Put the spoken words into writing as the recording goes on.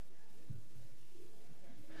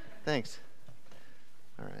Thanks.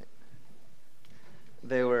 All right.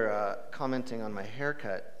 They were commenting on my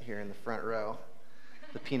haircut here in the front row,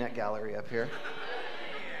 the peanut gallery up here.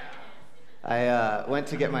 I went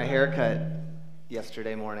to get my haircut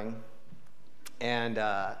yesterday morning, and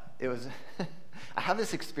it was, I have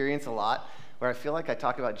this experience a lot where I feel like I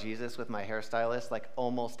talk about Jesus with my hairstylist like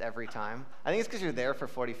almost every time. I think it's because you're there for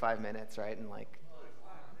 45 minutes, right? And like,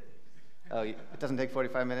 oh, it doesn't take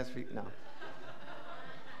 45 minutes for you? No.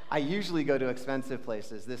 I usually go to expensive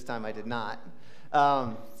places. This time I did not.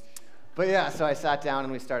 But yeah, so I sat down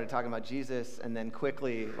and we started talking about Jesus, and then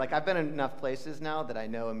quickly, like I've been in enough places now that I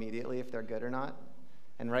know immediately if they're good or not.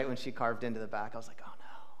 And right when she carved into the back, I was like, oh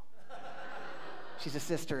no. She's a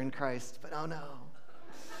sister in Christ, but oh no.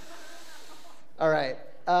 All right.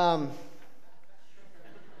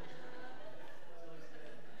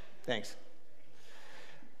 Thanks.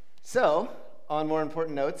 So, on more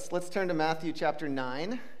important notes, let's turn to Matthew chapter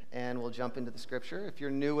 9, and we'll jump into the scripture. If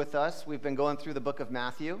you're new with us, we've been going through the book of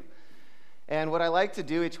Matthew. And what I like to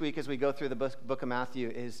do each week as we go through the book of Matthew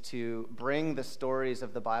is to bring the stories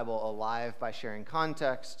of the Bible alive by sharing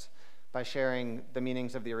context, by sharing the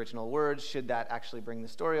meanings of the original words, should that actually bring the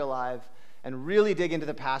story alive, and really dig into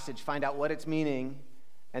the passage, find out what it's meaning,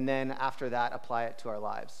 and then after that, apply it to our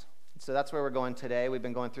lives. So that's where we're going today. We've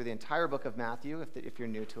been going through the entire book of Matthew, if you're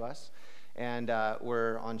new to us. And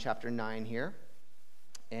we're on chapter 9 here.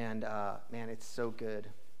 And man, it's so good.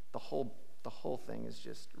 The whole thing is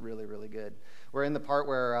just really, really good. We're in the part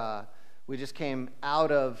where we just came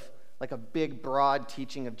out of like a big, broad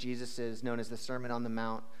teaching of Jesus's known as the Sermon on the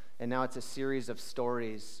Mount. And now it's a series of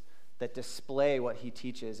stories that display what he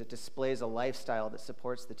teaches. It displays a lifestyle that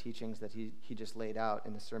supports the teachings that he just laid out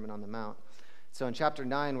in the Sermon on the Mount. So in chapter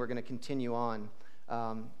 9, we're going to continue on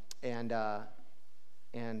and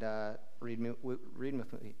read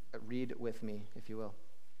with me, if you will.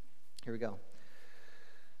 Here we go.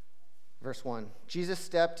 Verse 1. Jesus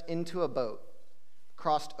stepped into a boat,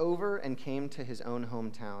 crossed over, and came to his own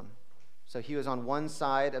hometown. So he was on one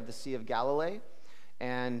side of the Sea of Galilee,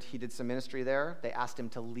 and he did some ministry there. They asked him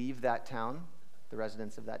to leave that town, the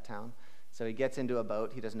residents of that town. So he gets into a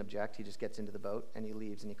boat. He doesn't object. He just gets into the boat, and he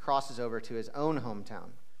leaves, and he crosses over to his own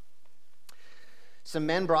hometown. Some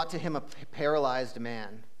men brought to him a paralyzed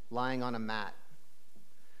man lying on a mat.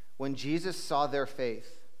 When Jesus saw their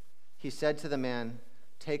faith, he said to the man,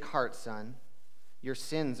 "Take heart, son. Your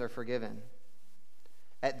sins are forgiven."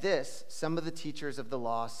 At this, some of the teachers of the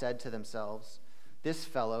law said to themselves, "This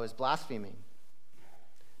fellow is blaspheming."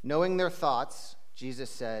 Knowing their thoughts, Jesus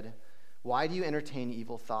said, "Why do you entertain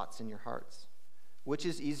evil thoughts in your hearts? Which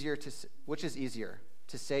is easier,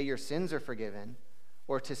 to say your sins are forgiven,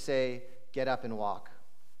 or to say, get up and walk?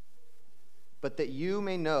 But that you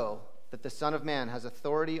may know that the Son of Man has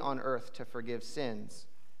authority on earth to forgive sins."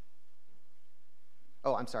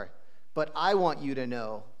 But I want you to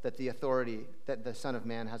know that the Son of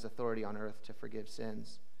Man has authority on earth to forgive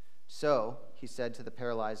sins. So he said to the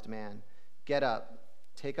paralyzed man, "Get up,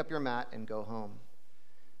 take up your mat, and go home."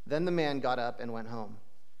 Then the man got up and went home.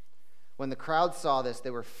 When the crowd saw this, they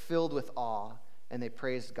were filled with awe, and they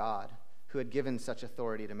praised God, who had given such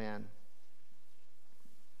authority to man.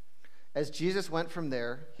 As Jesus went from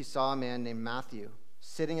there, he saw a man named Matthew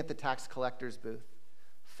sitting at the tax collector's booth.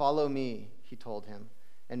 "Follow me," he told him,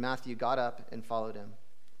 and Matthew got up and followed him.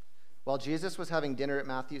 While Jesus was having dinner at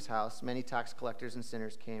Matthew's house, many tax collectors and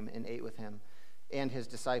sinners came and ate with him and his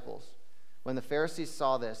disciples. When the Pharisees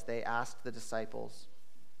saw this, they asked the disciples,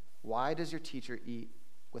 "Why does your teacher eat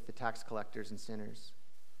with the tax collectors and sinners?"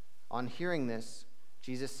 On hearing this,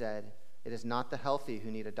 Jesus said, "It is not the healthy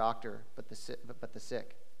who need a doctor, but the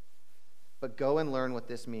sick. But go and learn what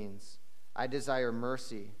this means. I desire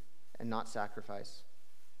mercy and not sacrifice.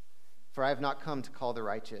 For I have not come to call the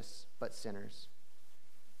righteous, but sinners."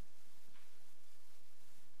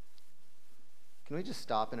 Can we just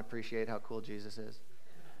stop and appreciate how cool Jesus is?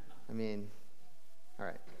 I mean, all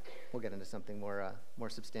right, we'll get into something more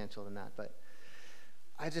substantial than that, but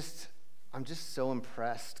I'm just so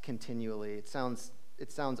impressed continually. It sounds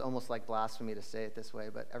almost like blasphemy to say it this way,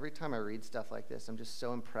 but every time I read stuff like this, I'm just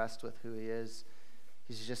so impressed with who he is.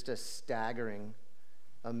 He's just a staggering,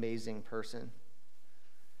 amazing person.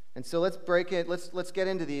 And so let's get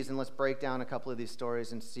into these, and let's break down a couple of these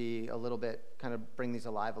stories and see a little bit, kind of bring these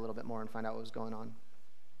alive a little bit more and find out what was going on.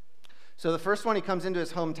 So the first one, he comes into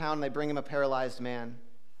his hometown, and they bring him a paralyzed man.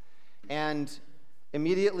 And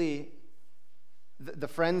immediately, the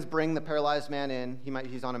friends bring the paralyzed man in.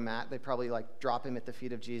 He's on a mat. They probably drop him at the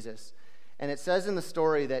feet of Jesus. And it says in the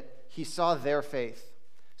story that he saw their faith.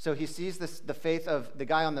 So he sees the faith of the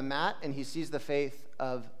guy on the mat, and he sees the faith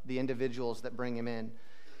of the individuals that bring him in.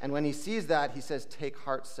 And when he sees that, he says, "Take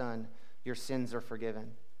heart, son, your sins are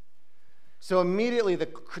forgiven." So immediately the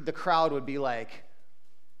crowd would be like,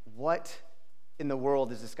 what in the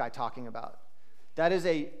world is this guy talking about? That is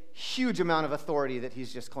a huge amount of authority that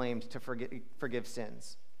he's just claimed to forgive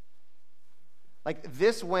sins. Like,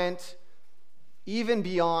 this went even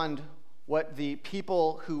beyond what the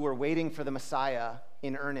people who were waiting for the Messiah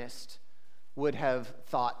in earnest would have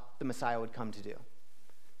thought the Messiah would come to do.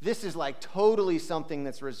 This is like totally something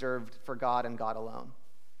that's reserved for God and God alone.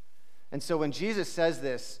 And so when Jesus says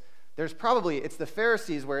this, it's the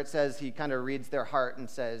Pharisees where it says he kind of reads their heart and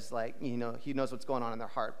says, like, he knows what's going on in their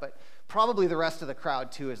heart. But probably the rest of the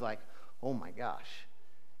crowd too is like, oh my gosh.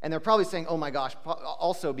 And they're probably saying, oh my gosh,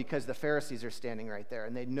 also because the Pharisees are standing right there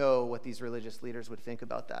and they know what these religious leaders would think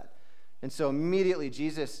about that. And so immediately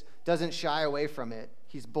Jesus doesn't shy away from it.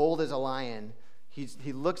 He's bold as a lion.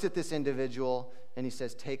 He looks at this individual and he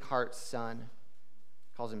says, "Take heart, son."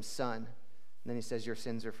 Calls him son. And then he says, "Your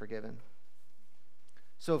sins are forgiven."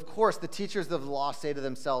 So of course the teachers of the law say to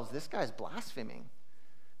themselves, this guy's blaspheming.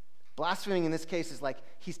 Blaspheming in this case is like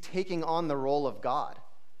he's taking on the role of God.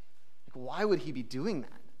 Like, why would he be doing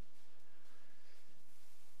that?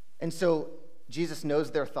 And so Jesus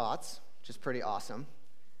knows their thoughts, which is pretty awesome.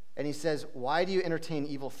 And he says, "Why do you entertain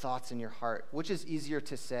evil thoughts in your heart?" Which is easier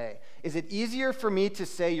to say? Is it easier for me to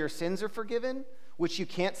say your sins are forgiven, which you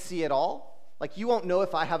can't see at all? Like, you won't know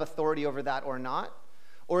if I have authority over that or not?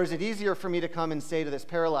 Or is it easier for me to come and say to this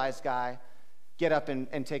paralyzed guy, "Get up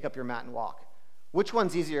and take up your mat and walk"? Which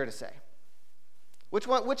one's easier to say?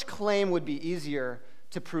 Which claim would be easier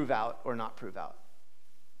to prove out or not prove out?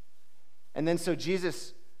 And then so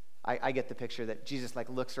Jesus, I get the picture that Jesus like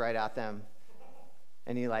looks right at them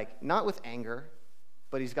and he like, not with anger,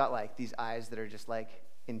 but he's got like these eyes that are just like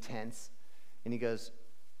intense. And he goes,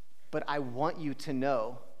 "But I want you to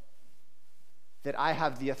know that I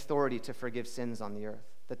have the authority to forgive sins on the earth,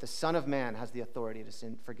 that the Son of Man has the authority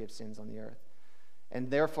to forgive sins on the earth. And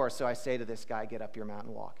therefore, so I say to this guy, get up your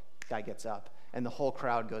mountain walk." Guy gets up, and the whole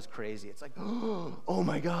crowd goes crazy. It's like, oh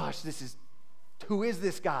my gosh, who is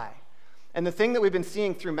this guy? And the thing that we've been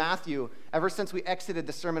seeing through Matthew, ever since we exited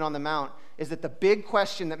the Sermon on the Mount, is that the big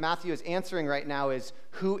question that Matthew is answering right now is,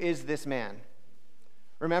 who is this man?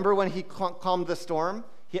 Remember when he calmed the storm?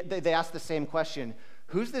 They asked the same question.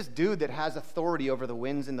 Who's this dude that has authority over the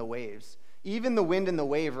winds and the waves? Even the wind and the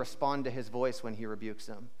wave respond to his voice when he rebukes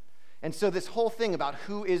them. And so this whole thing about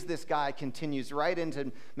who is this guy continues right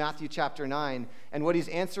into Matthew chapter 9. And what he's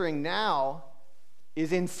answering now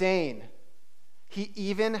is insane. He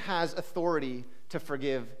even has authority to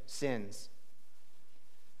forgive sins.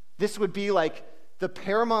 This would be like the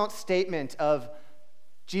paramount statement of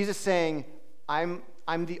Jesus saying, I'm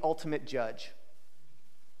the ultimate judge.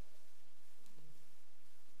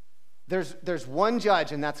 There's one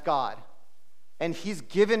judge, and that's God. And he's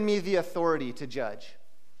given me the authority to judge.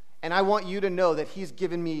 And I want you to know that he's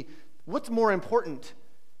given me what's more important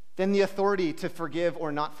than the authority to forgive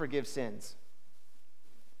or not forgive sins.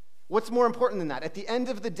 What's more important than that? At the end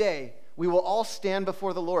of the day, we will all stand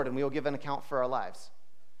before the Lord and we will give an account for our lives.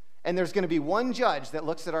 And there's going to be one judge that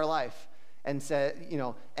looks at our life and says,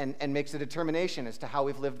 and makes a determination as to how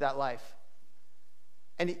we've lived that life.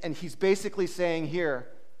 And he's basically saying here,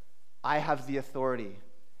 I have the authority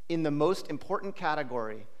in the most important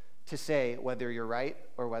category to say whether you're right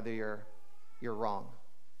or whether you're wrong.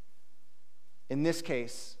 In this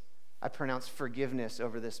case, I pronounce forgiveness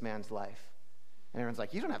over this man's life. And everyone's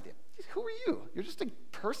like, you don't have to. Who are you? You're just a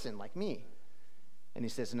person like me. And he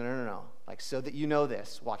says, no. Like, so that you know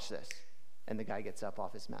this, watch this. And the guy gets up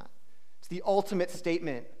off his mat. It's the ultimate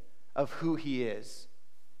statement of who he is.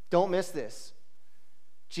 Don't miss this.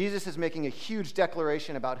 Jesus is making a huge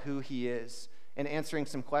declaration about who he is and answering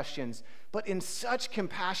some questions, but in such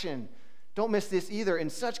compassion. Don't miss this either. In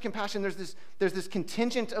such compassion, there's this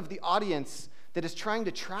contingent of the audience that is trying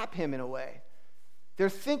to trap him in a way. They're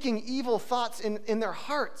thinking evil thoughts in their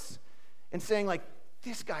hearts and saying, like,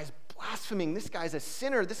 this guy's blaspheming. This guy's a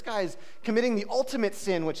sinner. This guy's committing the ultimate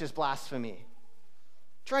sin, which is blasphemy.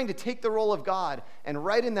 Trying to take the role of God. And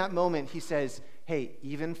right in that moment, he says, hey,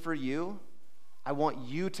 even for you, I want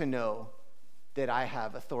you to know that I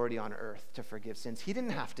have authority on earth to forgive sins. He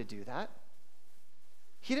didn't have to do that.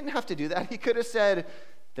 He didn't have to do that. He could have said,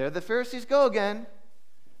 there the Pharisees go again,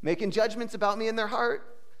 making judgments about me in their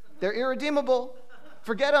heart. They're irredeemable.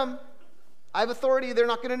 Forget them. I have authority. They're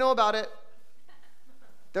not going to know about it.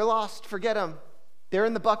 They're lost. Forget them. They're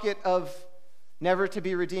in the bucket of never to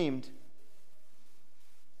be redeemed.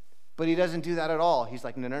 But he doesn't do that at all. He's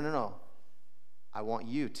like, no. I want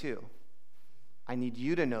you too. I need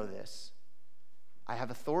you to know this. I have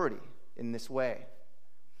authority in this way.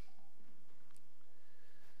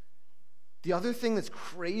 The other thing that's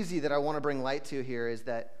crazy that I want to bring light to here is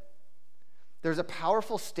that there's a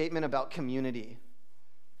powerful statement about community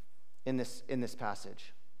in this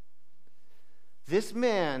passage. This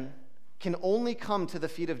man can only come to the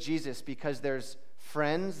feet of Jesus because there's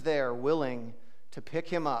friends there willing to pick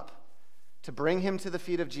him up, to bring him to the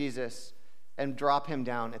feet of Jesus, and drop him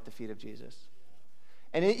down at the feet of Jesus.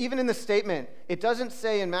 And even in the statement, it doesn't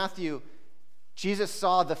say in Matthew, Jesus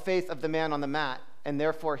saw the faith of the man on the mat, and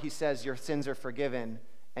therefore he says, your sins are forgiven,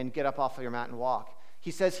 and get up off of your mat and walk.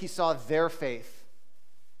 He says he saw their faith,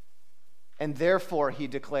 and therefore he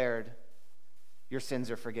declared, your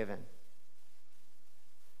sins are forgiven.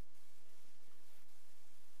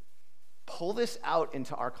 Pull this out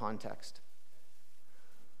into our context.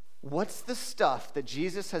 What's the stuff that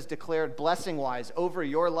Jesus has declared blessing-wise over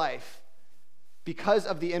your life because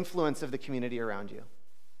of the influence of the community around you?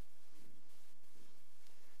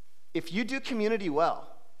 If you do community well,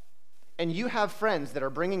 and you have friends that are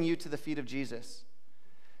bringing you to the feet of Jesus,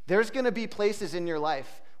 there's going to be places in your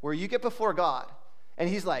life where you get before God, and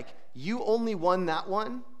he's like, you only won that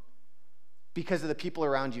one because of the people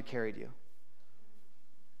around you carried you.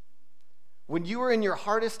 When you were in your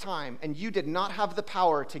hardest time and you did not have the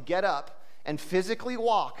power to get up and physically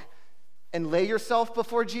walk and lay yourself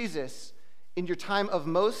before Jesus in your time of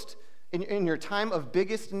in your time of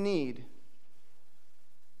biggest need,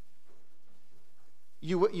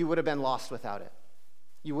 you would have been lost without it.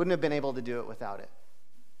 You wouldn't have been able to do it without it.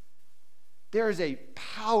 There is a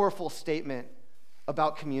powerful statement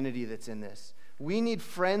about community that's in this. We need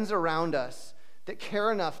friends around us that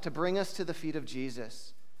care enough to bring us to the feet of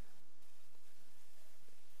Jesus.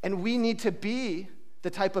 And we need to be the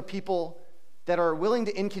type of people that are willing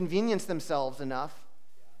to inconvenience themselves enough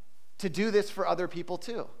to do this for other people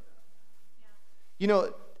too. You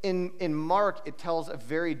know, in Mark, it tells a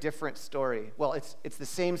very different story. Well, it's the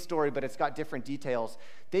same story, but it's got different details.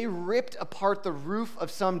 They ripped apart the roof of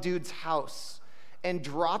some dude's house and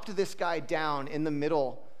dropped this guy down in the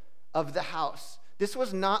middle of the house. This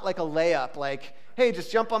was not like a layup, like, hey,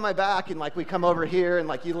 just jump on my back, and like we come over here and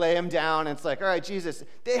like you lay him down, and it's like, all right, Jesus.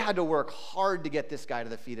 They had to work hard to get this guy to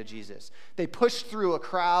the feet of Jesus. They pushed through a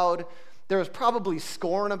crowd. There was probably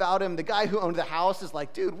scorn about him. The guy who owned the house is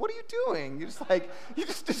like, dude, what are you doing? You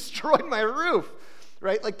just destroyed my roof,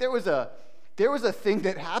 right? Like there was a thing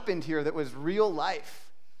that happened here that was real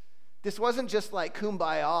life. This wasn't just like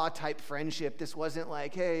kumbaya type friendship. This wasn't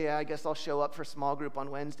like, hey, I guess I'll show up for small group on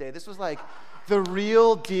Wednesday. This was like the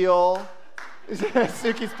real deal.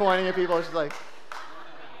 Suki's pointing at people. She's like,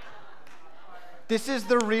 this is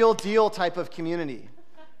the real deal type of community.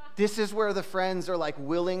 This is where the friends are like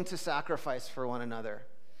willing to sacrifice for one another.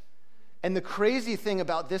 And the crazy thing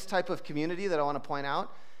about this type of community that I want to point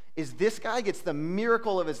out is this guy gets the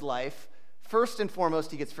miracle of his life. First and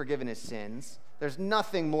foremost, he gets forgiven his sins. There's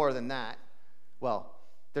nothing more than that. Well,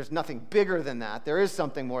 there's nothing bigger than that. There is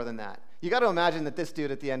something more than that. You got to imagine that this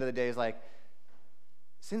dude at the end of the day is like,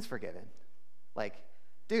 sin's forgiven. Like,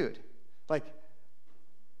 dude, like,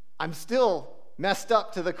 I'm still messed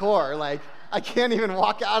up to the core. Like, I can't even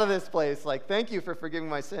walk out of this place. Like, thank you for forgiving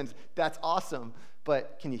my sins. That's awesome.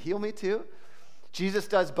 But can you heal me too? Jesus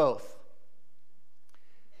does both.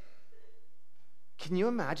 Can you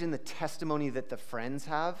imagine the testimony that the friends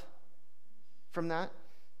have from that?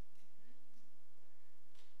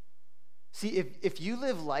 See, if you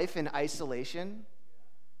live life in isolation,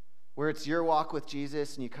 where it's your walk with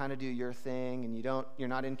Jesus and you kind of do your thing and you're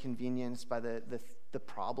not inconvenienced by the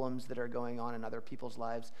problems that are going on in other people's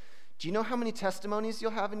lives, do you know how many testimonies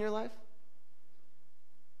you'll have in your life?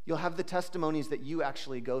 You'll have the testimonies that you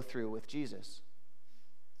actually go through with Jesus.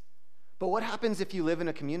 But what happens if you live in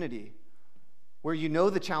a community where you know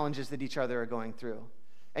the challenges that each other are going through,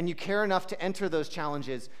 and you care enough to enter those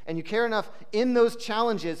challenges, and you care enough in those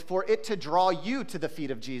challenges for it to draw you to the feet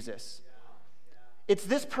of Jesus? It's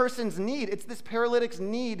this person's need, it's this paralytic's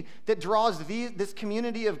need that draws this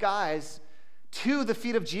community of guys to the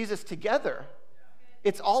feet of Jesus together.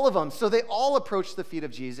 It's all of them. So they all approach the feet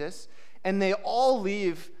of Jesus, and they all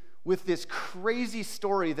leave with this crazy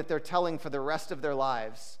story that they're telling for the rest of their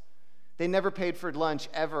lives. They never paid for lunch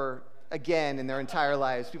ever again in their entire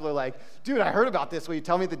lives. People are like, dude, I heard about this. Will you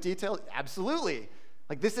tell me the details? Absolutely.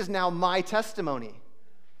 Like, this is now my testimony.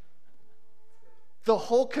 The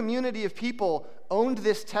whole community of people owned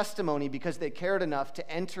this testimony because they cared enough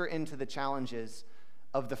to enter into the challenges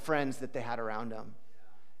of the friends that they had around them.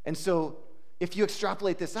 And so if you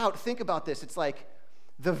extrapolate this out, think about this. It's like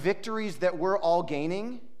the victories that we're all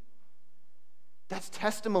gaining, that's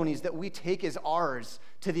testimonies that we take as ours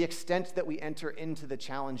to the extent that we enter into the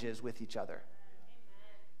challenges with each other.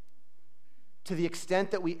 to the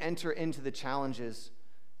extent that we enter into the challenges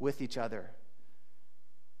with each other.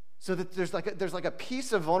 So that there's like a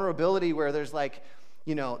piece of vulnerability where there's like,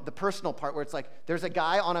 the personal part where it's like there's a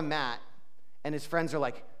guy on a mat and his friends are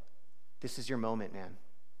like, this is your moment, man.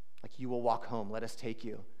 Like, you will walk home. Let us take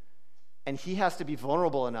you. And he has to be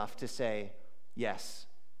vulnerable enough to say, yes,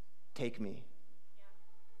 take me. Yeah.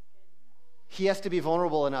 He has to be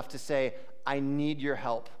vulnerable enough to say, I need your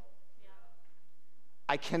help. Yeah.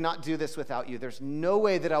 I cannot do this without you. There's no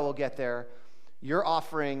way that I will get there. Your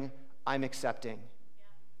offering, I'm accepting. Yeah.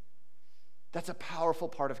 That's a powerful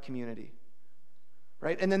part of community,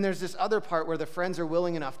 right? And then there's this other part where the friends are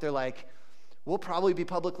willing enough. They're like, we'll probably be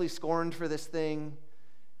publicly scorned for this thing.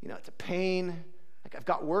 It's a pain. Like, I've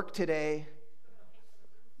got work today.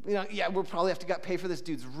 We'll probably have to pay for this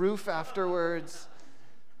dude's roof afterwards.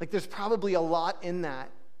 Like, there's probably a lot in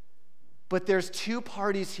that. But there's two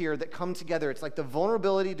parties here that come together. It's like the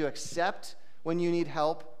vulnerability to accept when you need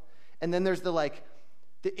help. And then there's the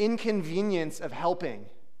inconvenience of helping.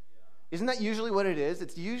 Isn't that usually what it is?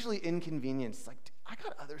 It's usually inconvenience. It's like, I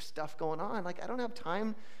got other stuff going on. Like, I don't have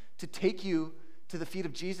time to take you to the feet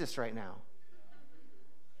of Jesus right now.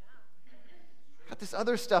 Got this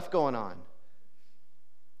other stuff going on.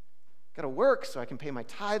 Got to work so I can pay my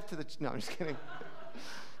tithe to the... No, I'm just kidding.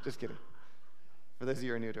 Just kidding. For those of you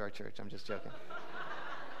who are new to our church, I'm just joking.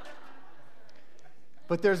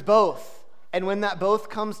 But there's both. And when that both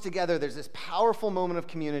comes together, there's this powerful moment of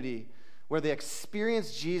community where they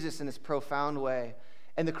experience Jesus in this profound way.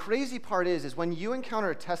 And the crazy part is when you encounter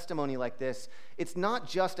a testimony like this, it's not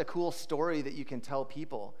just a cool story that you can tell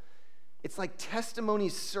people. It's like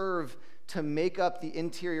testimonies serve to make up the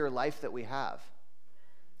interior life that we have.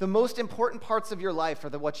 The most important parts of your life are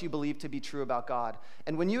what you believe to be true about God.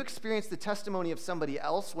 And when you experience the testimony of somebody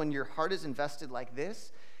else, when your heart is invested like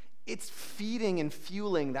this, it's feeding and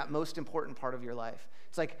fueling that most important part of your life.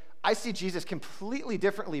 It's like, I see Jesus completely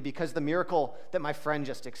differently because the miracle that my friend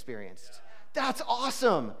just experienced. That's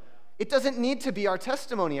awesome. It doesn't need to be our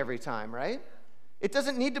testimony every time, right? It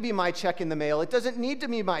doesn't need to be my check in the mail. It doesn't need to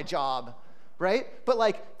be my job, right? But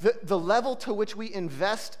like the level to which we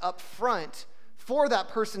invest up front for that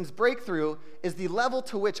person's breakthrough is the level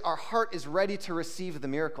to which our heart is ready to receive the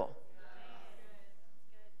miracle.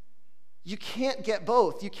 You can't get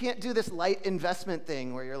both. You can't do this light investment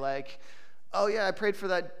thing where you're like, oh yeah, I prayed for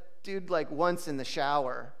that dude like once in the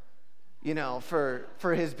shower,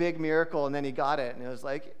 for his big miracle, and then he got it, and it was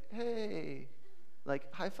like, hey,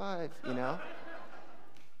 like high five,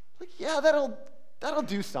 Like, yeah, that'll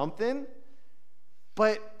do something.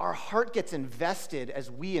 But our heart gets invested as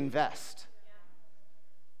we invest.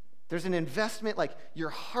 There's an investment, like your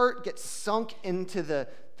heart gets sunk into the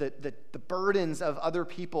burdens of other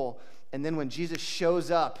people, and then when Jesus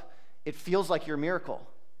shows up, it feels like your miracle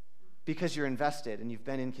because you're invested and you've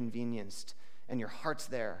been inconvenienced and your heart's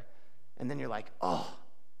there. And then you're like, oh,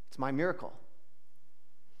 it's my miracle.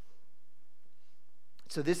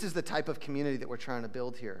 So this is the type of community that we're trying to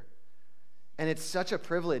build here. And it's such a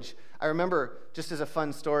privilege. I remember, just as a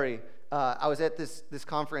fun story, I was at this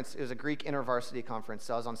conference. It was a Greek InterVarsity conference.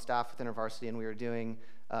 So I was on staff with InterVarsity, and we were doing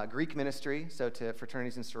Greek ministry, so to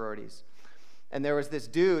fraternities and sororities. And there was this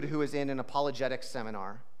dude who was in an apologetics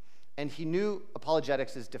seminar, and he knew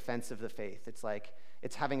apologetics is defense of the faith. It's like,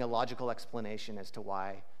 it's having a logical explanation as to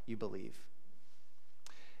why you believe.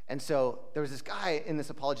 And so there was this guy in this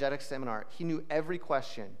apologetics seminar. He knew every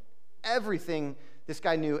question, everything. This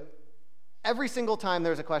guy knew every single time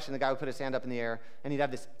there was a question, the guy would put his hand up in the air, and he'd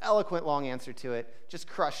have this eloquent, long answer to it, just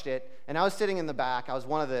crushed it. And I was sitting in the back. I was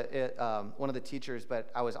one of the teachers, but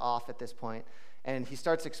I was off at this point. And he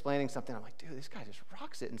starts explaining something. I'm like, dude, this guy just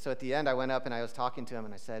rocks it. And so at the end, I went up and I was talking to him,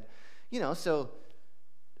 and I said,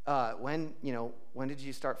 when did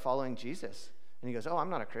you start following Jesus? And he goes, oh, I'm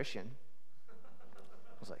not a Christian. I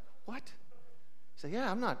was like, what? He said,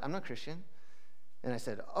 yeah, I'm not Christian. And I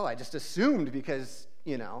said, oh, I just assumed because,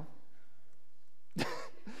 you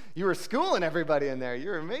were schooling everybody in there.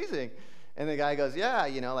 You're amazing. And the guy goes, yeah, I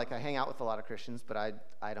hang out with a lot of Christians, but I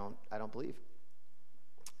don't believe.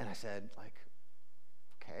 And I said, like,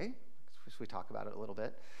 okay, so we talk about it a little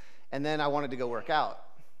bit. And then I wanted to go work out.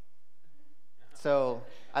 So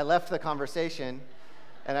I left the conversation,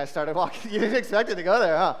 and I started walking. You didn't expect it to go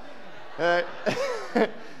there, huh?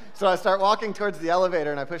 So I start walking towards the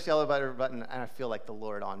elevator, and I push the elevator button, and I feel like the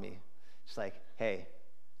Lord on me. Just like, hey,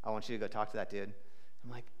 I want you to go talk to that dude. I'm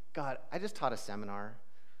like, God, I just taught a seminar.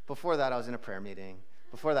 Before that, I was in a prayer meeting.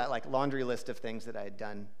 Before that, like laundry list of things that I had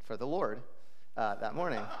done for the Lord that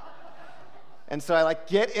morning. And so I like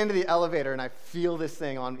get into the elevator and I feel this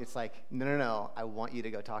thing on me. It's like, no, I want you to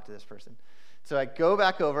go talk to this person. So I go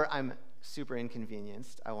back over. I'm super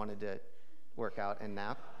inconvenienced. I wanted to work out and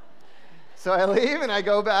nap. So I leave and I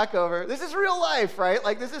go back over. This is real life, right?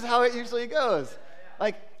 Like this is how it usually goes.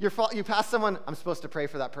 Like you pass someone, I'm supposed to pray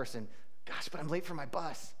for that person. Gosh, but I'm late for my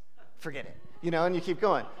bus. Forget it. And you keep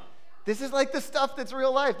going. This is like the stuff that's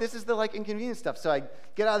real life. This is the like inconvenient stuff. So I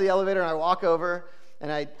get out of the elevator and I walk over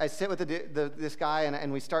and I sit with this guy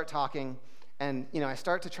and we start talking. And, I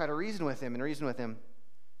start to try to reason with him.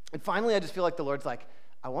 And finally I just feel like the Lord's like,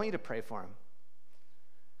 I want you to pray for him.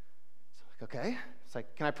 So I'm like, okay. It's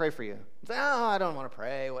like, can I pray for you? He's like, oh, I don't want to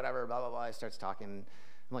pray, whatever, blah, blah, blah. He starts talking.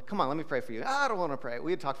 I'm like, come on, let me pray for you. I don't want to pray.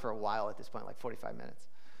 We had talked for a while at this point, like 45 minutes.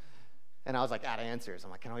 And I was like, out of answers. I'm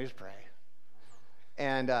like, can we just pray?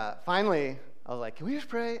 And finally, I was like, can we just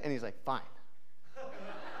pray? And he's like, fine.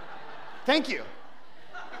 Thank you.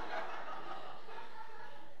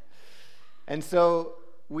 And so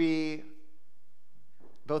we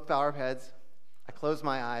both bow our heads. I close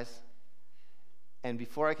my eyes. And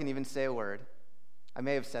before I can even say a word, I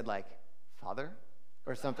may have said like, Father,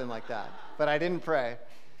 or something like that. But I didn't pray.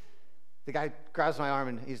 The guy grabs my arm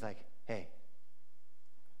and he's like, hey,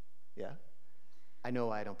 yeah, I know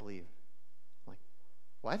why I don't believe. I'm like,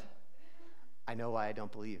 what? I know why I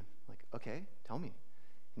don't believe. I'm like, okay, tell me.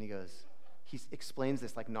 And he explains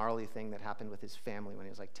this like gnarly thing that happened with his family when he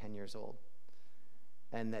was like 10 years old.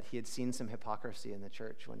 And that he had seen some hypocrisy in the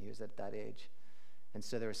church when he was at that age. And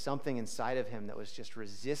so there was something inside of him that was just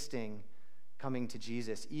resisting coming to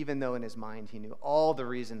Jesus, even though in his mind he knew all the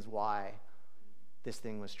reasons why this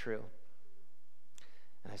thing was true.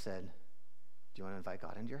 And I said, do you want to invite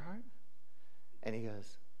God into your heart? And he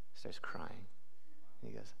starts crying.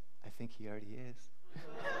 And he goes, I think he already is.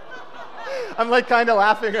 I'm like kind of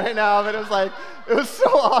laughing right now, but it was so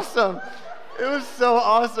awesome. It was so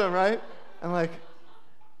awesome, right? I'm like,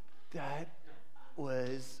 that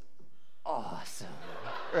was awesome,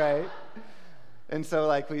 right? And so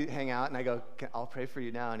like we hang out and I go, I'll pray for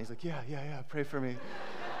you now. And he's like, yeah, pray for me.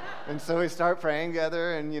 And so we start praying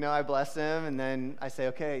together and, I bless him. And then I say,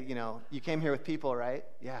 okay, you came here with people, right?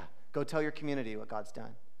 Yeah. Go tell your community what God's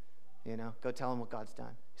done. Go tell them what God's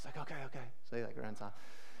done. He's like, okay. So he like runs off.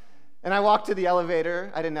 And I walked to the elevator.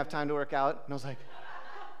 I didn't have time to work out. And I was like,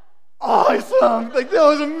 awesome. Like that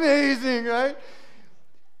was amazing, right?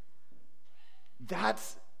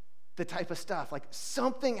 That's the type of stuff. Like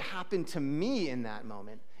something happened to me in that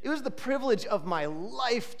moment. It was the privilege of my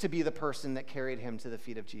life to be the person that carried him to the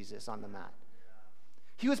feet of Jesus on the mat.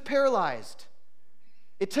 He was paralyzed.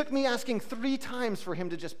 It took me asking 3 times for him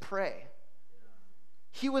to just pray.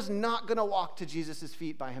 He was not going to walk to Jesus'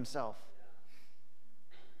 feet by himself.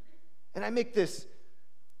 And I make this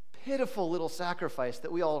pitiful little sacrifice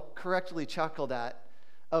that we all correctly chuckled at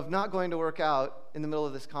of not going to work out in the middle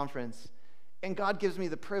of this conference. And God gives me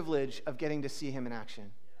the privilege of getting to see him in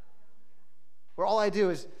action. Where all I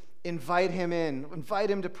do is invite him in,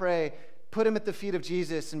 invite him to pray, put him at the feet of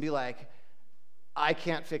Jesus and be like, I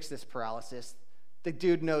can't fix this paralysis. The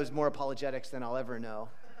dude knows more apologetics than I'll ever know.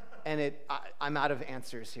 And I'm out of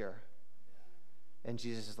answers here. And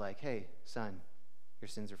Jesus is like, hey, son, your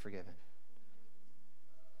sins are forgiven.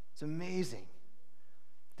 It's amazing.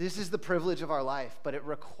 This is the privilege of our life, but it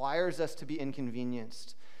requires us to be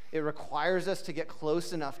inconvenienced. It requires us to get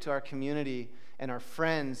close enough to our community and our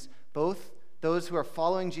friends, both those who are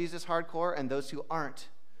following Jesus hardcore and those who aren't,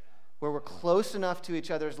 where we're close enough to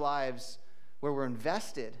each other's lives, where we're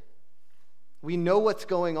invested. We know what's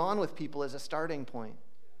going on with people as a starting point.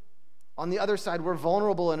 On the other side, we're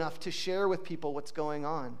vulnerable enough to share with people what's going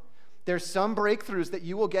on. There's some breakthroughs that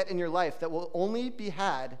you will get in your life that will only be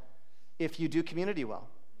had if you do community well.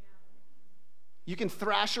 You can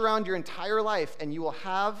thrash around your entire life and you will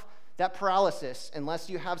have that paralysis unless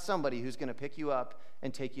you have somebody who's going to pick you up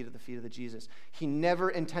and take you to the feet of the Jesus. He never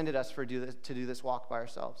intended us to do this walk by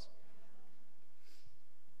ourselves.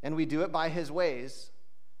 And we do it by his ways,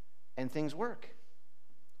 and things work.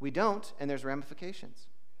 We don't, and there's ramifications.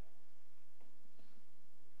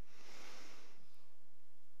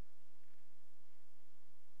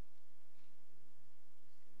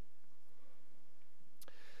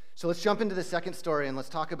 So let's jump into the second story and let's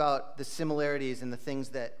talk about the similarities and the things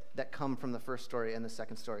that come from the first story and the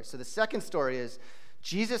second story. So the second story is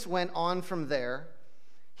Jesus went on from there.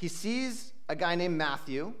 He sees a guy named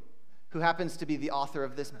Matthew, who happens to be the author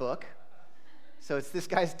of this book. So it's this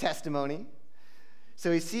guy's testimony.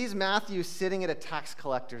 So he sees Matthew sitting at a tax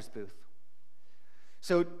collector's booth.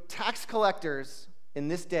 So tax collectors in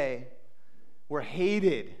this day were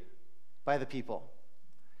hated by the people.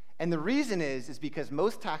 And the reason is because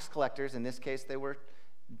most tax collectors, in this case,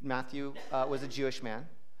 Matthew was a Jewish man.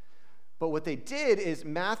 But what they did is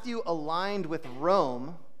Matthew aligned with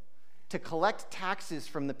Rome to collect taxes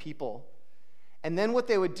from the people. And then what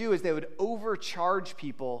they would do is they would overcharge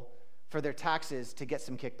people for their taxes to get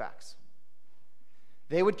some kickbacks.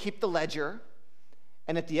 They would keep the ledger,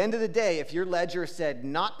 and at the end of the day, if your ledger said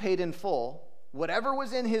not paid in full, whatever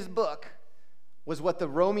was in his book was what the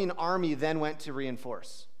Roman army then went to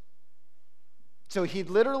reinforce. So he'd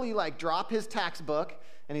literally drop his tax book,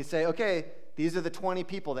 and he'd say, okay, these are the 20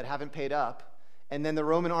 people that haven't paid up, and then the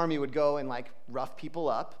Roman army would go and rough people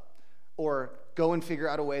up, or go and figure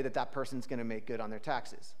out a way that person's going to make good on their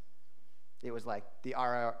taxes. It was like the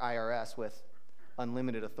IRS with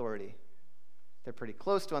unlimited authority. They're pretty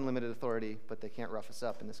close to unlimited authority, but they can't rough us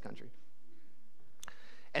up in this country.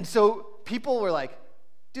 And so people were like,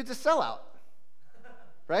 dude's a sellout,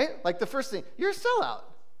 right? The first thing, you're a sellout.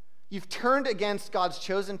 You've turned against God's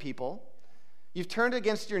chosen people. You've turned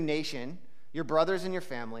against your nation, your brothers and your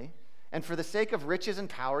family, and for the sake of riches and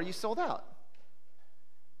power, you sold out.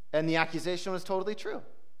 And the accusation was totally true.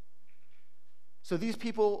 So these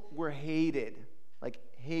people were hated,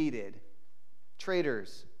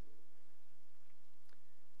 traitors.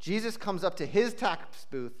 Jesus comes up to his tax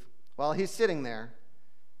booth while he's sitting there,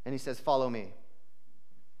 and he says, follow me.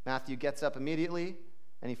 Matthew gets up immediately,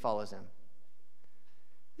 and he follows him.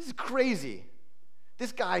 This is crazy.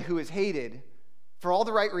 This guy who is hated for all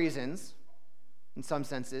the right reasons, in some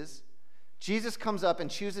senses, Jesus comes up and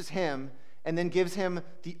chooses him and then gives him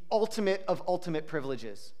the ultimate of ultimate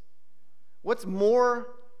privileges. What's a more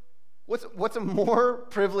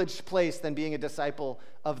privileged place than being a disciple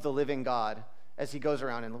of the living God as he goes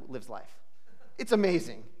around and lives life? It's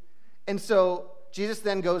amazing. And so Jesus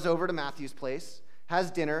then goes over to Matthew's place, has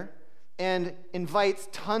dinner, and invites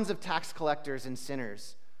tons of tax collectors and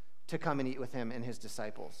sinners to come and eat with him and his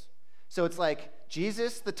disciples. So it's like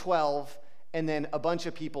Jesus, the 12, and then a bunch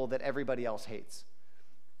of people that everybody else hates.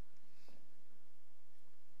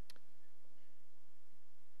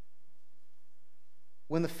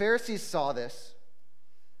 When the Pharisees saw this,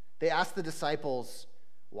 they asked the disciples,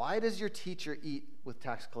 why does your teacher eat with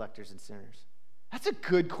tax collectors and sinners? That's a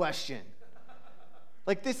good question.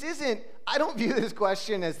 I don't view this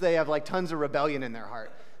question as they have tons of rebellion in their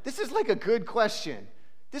heart. This is a good question.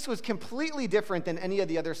 This was completely different than any of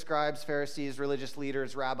the other scribes, Pharisees, religious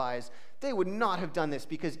leaders, rabbis. They would not have done this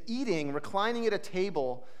because eating, reclining at a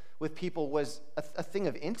table with people was a thing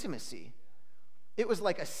of intimacy. It was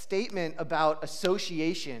like a statement about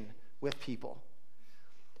association with people.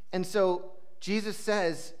 And so Jesus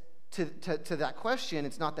says to that question,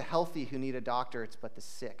 it's not the healthy who need a doctor, but the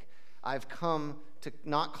sick. I've come to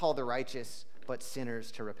not call the righteous, but sinners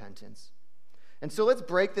to repentance. And so let's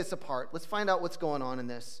break this apart. Let's find out what's going on in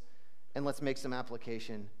this, and let's make some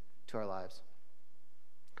application to our lives.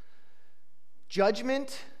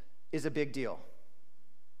 Judgment is a big deal.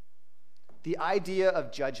 The idea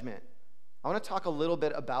of judgment. I want to talk a little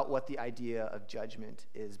bit about what the idea of judgment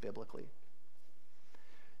is biblically.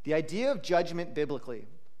 The idea of judgment biblically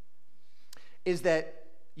is that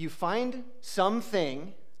you find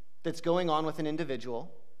something that's going on with an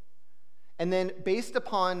individual, and then based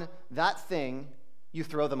upon that thing, you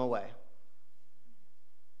throw them away.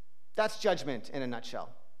 That's judgment in a nutshell.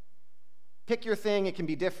 Pick your thing, it can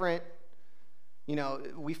be different.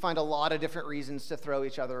 We find a lot of different reasons to throw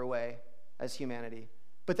each other away as humanity.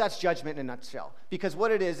 But that's judgment in a nutshell. Because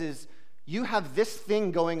what it is you have this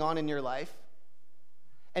thing going on in your life,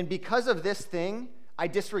 and because of this thing, I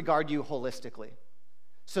disregard you holistically.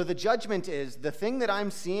 So the judgment is, the thing that I'm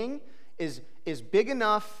seeing is big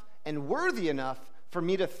enough and worthy enough for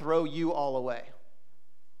me to throw you all away.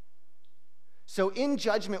 So in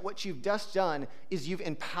judgment, what you've just done is you've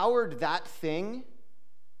empowered that thing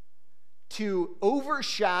to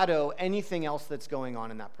overshadow anything else that's going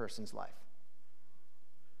on in that person's life.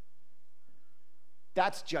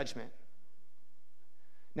 That's judgment.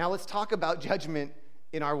 Now let's talk about judgment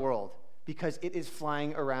in our world, because it is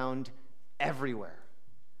flying around everywhere.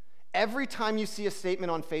 Every time you see a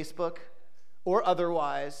statement on Facebook or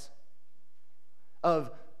otherwise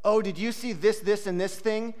of, oh, did you see this, and this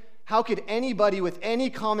thing? How could anybody with any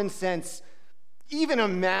common sense even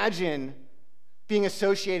imagine being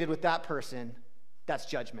associated with that person? That's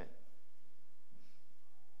judgment.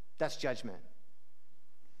 That's judgment.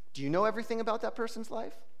 Do you know everything about that person's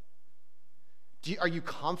life? Are you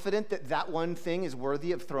confident that that one thing is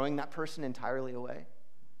worthy of throwing that person entirely away?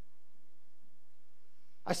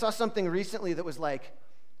 I saw something recently that was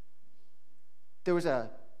there was a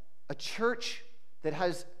church that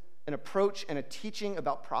has an approach and a teaching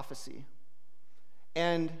about prophecy.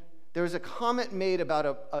 And there was a comment made about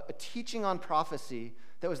a teaching on prophecy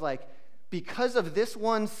that was like, because of this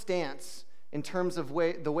one stance in terms of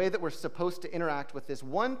the way that we're supposed to interact with this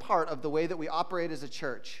one part of the way that we operate as a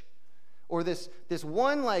church, or this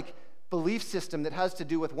one like belief system that has to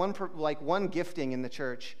do with one gifting in the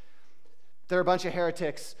church, they're a bunch of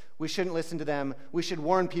heretics. We shouldn't listen to them. We should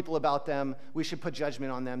warn people about them. We should put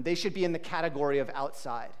judgment on them. They should be in the category of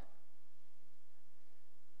outside.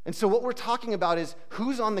 And so what we're talking about is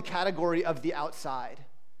who's on the category of the outside,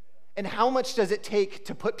 and how much does it take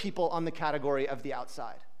to put people on the category of the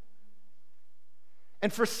outside?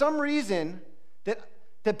 And for some reason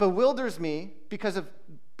that bewilders me because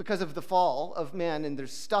of the fall of man, and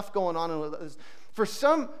there's stuff going on,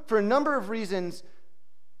 for a number of reasons,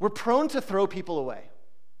 we're prone to throw people away.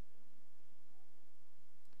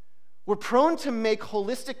 We're prone to make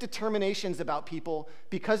holistic determinations about people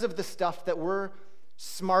because of the stuff that we're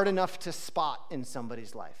smart enough to spot in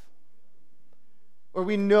somebody's life. Or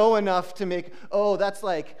we know enough to make,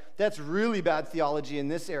 that's really bad theology in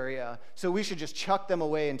this area, so we should just chuck them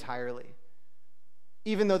away entirely.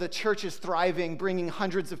 Even though the church is thriving, bringing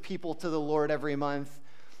hundreds of people to the Lord every month,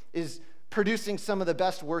 is producing some of the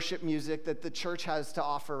best worship music that the church has to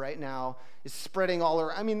offer right now, is spreading all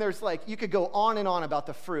around. I mean, you could go on and on about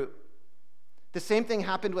the fruit. The same thing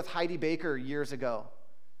happened with Heidi Baker years ago.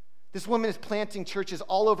 This woman is planting churches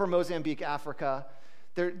all over Mozambique, Africa.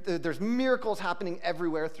 There's miracles happening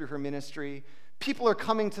everywhere through her ministry. People are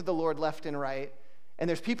coming to the Lord left and right. And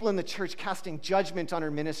there's people in the church casting judgment on her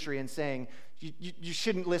ministry and saying, you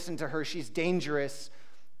shouldn't listen to her. She's dangerous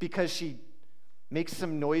because she makes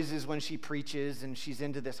some noises when she preaches, and she's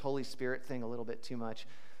into this Holy Spirit thing a little bit too much.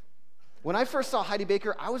 When I first saw Heidi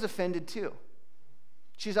Baker, I was offended too.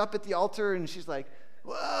 She's up at the altar, and she's like,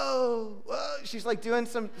 whoa. She's like doing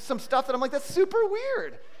some stuff that I'm like, that's super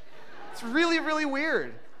weird. It's really, really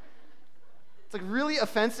weird. It's like really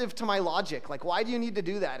offensive to my logic. Like, why do you need to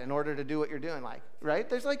do that in order to do what you're doing? Like, right?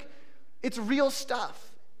 It's real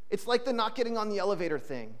stuff. It's like the not getting on the elevator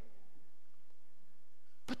thing.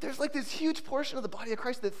 But there's like this huge portion of the body of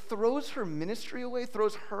Christ that throws her ministry away,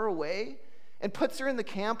 throws her away, and puts her in the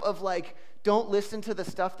camp of like, don't listen to the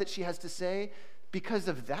stuff that she has to say because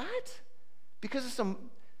of that? Because of some,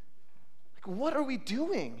 like, what are we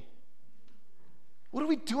doing? What are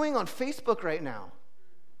we doing on Facebook right now?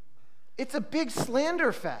 It's a big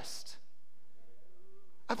slander fest.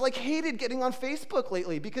 I've like hated getting on Facebook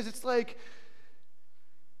lately because it's like,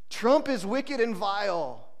 Trump is wicked and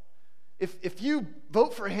vile. If you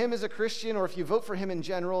vote for him as a Christian, or if you vote for him in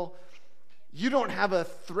general, you don't have a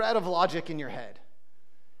thread of logic in your head.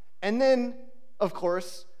 And then, of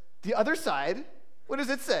course, the other side, what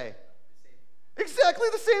does it say? Exactly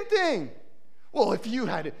the same thing. Well, if you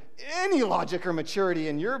had any logic or maturity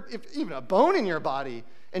in if even a bone in your body,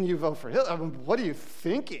 and you vote for Hillary, what are you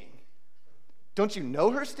thinking? Don't you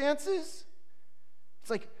know her stances?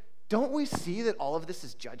 It's like, don't we see that all of this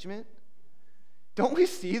is judgment? Don't we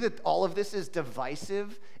see that all of this is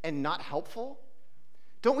divisive and not helpful?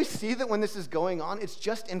 Don't we see that when this is going on, it's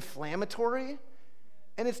just inflammatory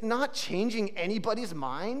and it's not changing anybody's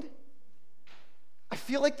mind? I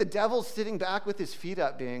feel like the devil's sitting back with his feet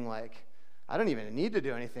up being like, I don't even need to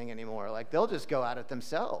do anything anymore. Like, they'll just go at it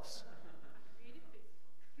themselves.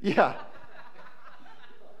 Yeah.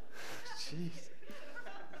 Jeez.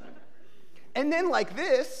 And then like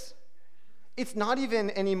this, it's not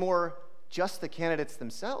even anymore just the candidates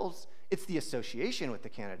themselves, it's the association with the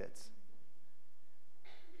candidates.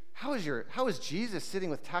 How is Jesus sitting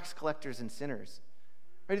with tax collectors and sinners?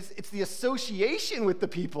 Right? It's the association with the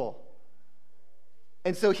people.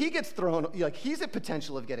 And so he gets thrown, like he's at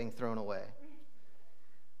potential of getting thrown away.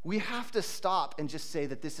 We have to stop and just say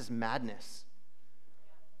that this is madness.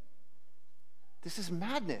 This is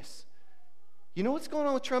madness. You know what's going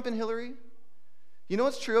on with Trump and Hillary? You know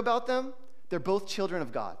what's true about them? They're both children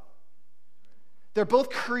of God. They're both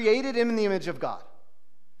created in the image of God.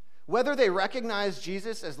 Whether they recognize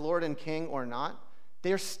Jesus as Lord and King or not,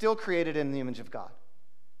 they are still created in the image of God.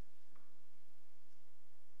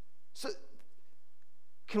 So,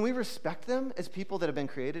 can we respect them as people that have been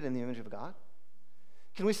created in the image of God?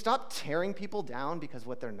 Can we stop tearing people down because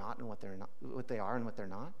what they're not and what they are and what they're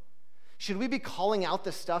not? Should we be calling out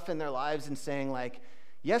the stuff in their lives and saying like,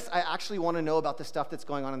 yes, I actually want to know about the stuff that's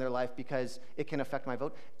going on in their life because it can affect my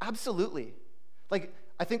vote? Absolutely. Like,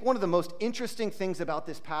 I think one of the most interesting things about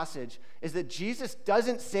this passage is that Jesus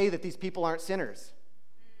doesn't say that these people aren't sinners.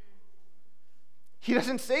 He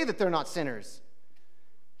doesn't say that they're not sinners.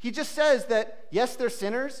 He just says that, yes, they're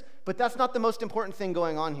sinners, but that's not the most important thing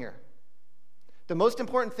going on here. The most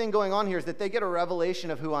important thing going on here is that they get a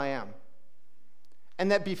revelation of who I am. And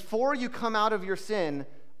that before you come out of your sin,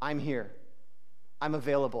 I'm here. I'm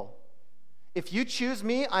available. If you choose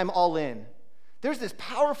me, I'm all in. There's this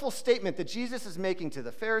powerful statement that Jesus is making to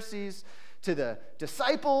the Pharisees, to the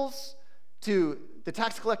disciples, to the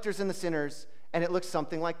tax collectors and the sinners, and it looks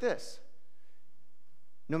something like this.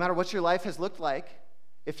 No matter what your life has looked like,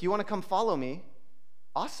 if you want to come follow me,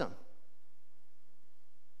 awesome.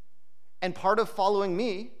 And part of following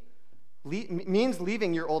me means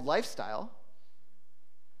leaving your old lifestyle.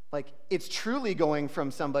 Like, it's truly going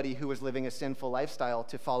from somebody who was living a sinful lifestyle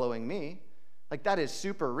to following me. Like, that is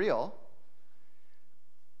super real.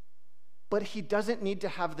 But he doesn't need to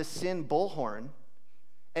have the sin bullhorn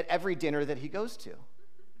at every dinner that he goes to.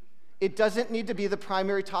 It doesn't need to be the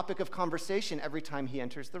primary topic of conversation every time he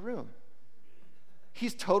enters the room.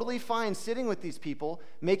 He's totally fine sitting with these people,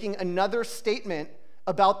 making another statement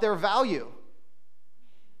about their value.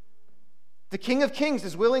 The King of Kings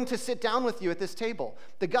is willing to sit down with you at this table.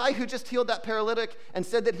 The guy who just healed that paralytic and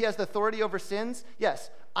said that he has the authority over sins, yes,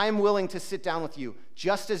 I'm willing to sit down with you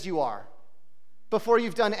just as you are, before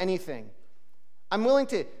you've done anything. I'm willing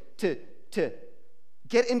to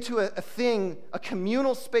get into a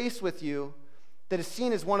communal space with you that is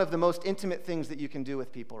seen as one of the most intimate things that you can do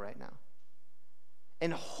with people right now.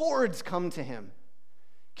 And hordes come to him.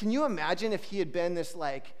 Can you imagine if he had been this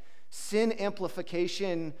like sin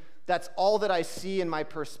amplification, that's all that I see in my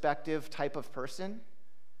perspective type of person?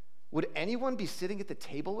 Would anyone be sitting at the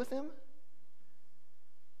table with him?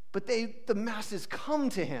 But the masses come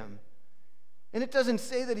to him. And it doesn't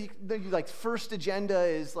say that he like first agenda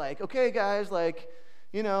is like, okay, guys, like,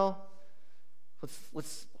 you know,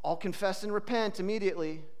 let's all confess and repent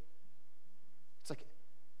immediately. It's like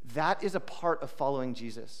that is a part of following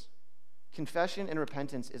Jesus. Confession and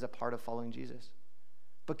repentance is a part of following Jesus.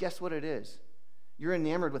 But guess what it is? You're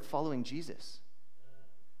enamored with following Jesus.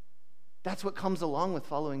 That's what comes along with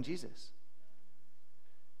following Jesus.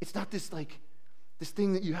 It's not this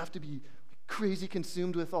thing that you have to be crazy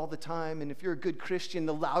consumed with all the time, and if you're a good Christian,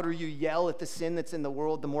 the louder you yell at the sin that's in the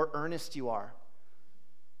world, the more earnest you are.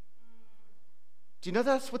 Do you know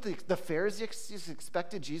that's what the Pharisees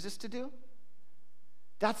expected Jesus to do?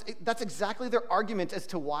 That's exactly their argument as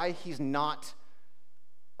to why he's not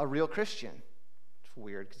a real Christian. It's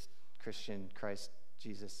weird because Christian, Christ,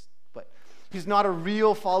 Jesus, but he's not a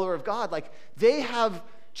real follower of God. Like, they have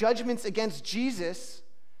judgments against Jesus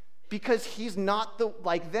because he's not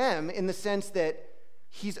like them in the sense that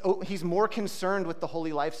he's more concerned with the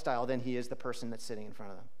holy lifestyle than he is the person that's sitting in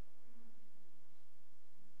front of them.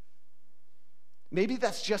 Maybe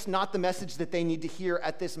that's just not the message that they need to hear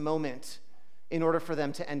at this moment in order for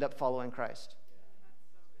them to end up following Christ.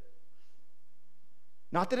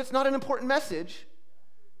 Not that it's not an important message,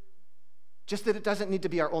 just that it doesn't need to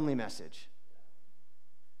be our only message.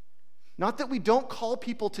 Not that we don't call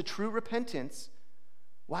people to true repentance.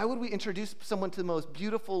 Why would we introduce someone to the most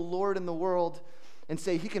beautiful Lord in the world and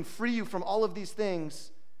say he can free you from all of these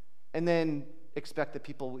things and then expect that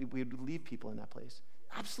we would leave people in that place?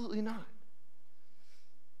 Absolutely not.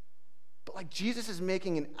 But like Jesus is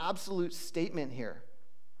making an absolute statement here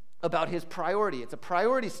about his priority. It's a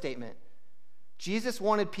priority statement. Jesus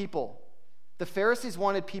wanted people. The Pharisees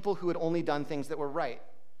wanted people who had only done things that were right.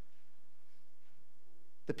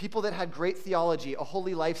 The people that had great theology, a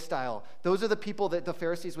holy lifestyle, those are the people that the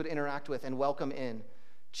Pharisees would interact with and welcome in.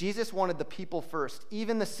 Jesus wanted the people first,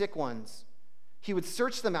 even the sick ones. He would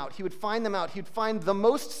search them out. He would find them out. He'd find the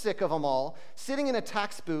most sick of them all, sitting in a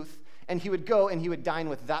tax booth, and he would go and he would dine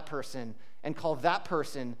with that person and call that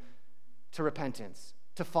person to repentance,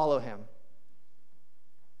 to follow him.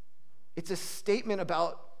 It's a statement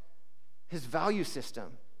about his value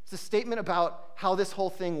system. It's a statement about how this whole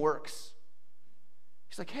thing works.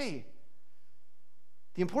 He's like, hey,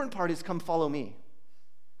 the important part is come follow me.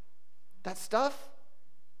 That stuff,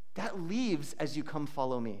 that leaves as you come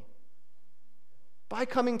follow me. By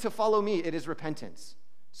coming to follow me, it is repentance.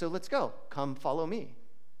 So let's go. Come follow me.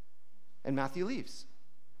 And Matthew leaves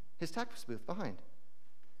his tax booth behind.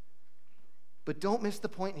 But don't miss the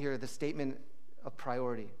point here, the statement of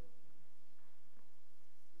priority.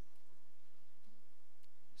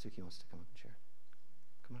 Suki wants to come up and share.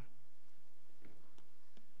 Come on.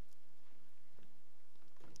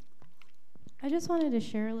 I just wanted to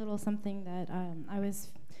share a little something that I was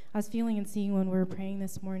feeling and seeing when we were praying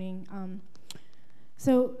this morning.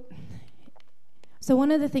 So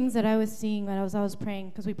one of the things that I was seeing when I was praying,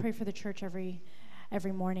 because we pray for the church every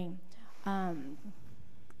morning, I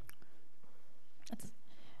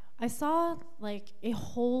saw like a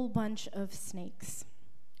whole bunch of snakes,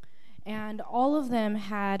 and all of them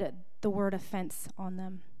had the word offense on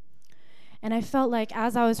them. And I felt like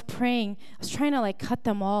as I was praying, I was trying to like cut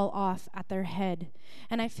them all off at their head.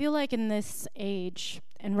 And I feel like in this age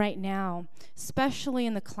and right now, especially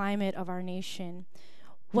in the climate of our nation,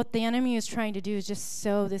 what the enemy is trying to do is just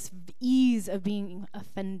sow this ease of being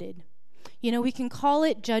offended. You know, we can call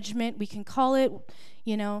it judgment, we can call it,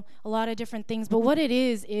 you know, a lot of different things, but what it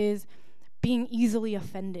is being easily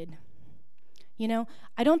offended. You know,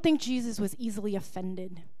 I don't think Jesus was easily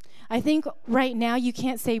offended. I think right now you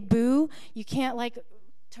can't say boo, you can't like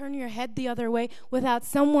turn your head the other way without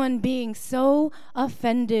someone being so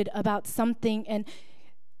offended about something and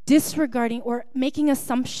disregarding or making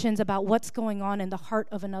assumptions about what's going on in the heart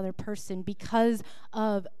of another person because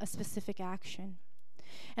of a specific action.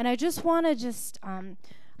 And I just want to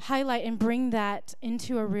highlight and bring that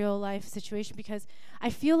into a real life situation because I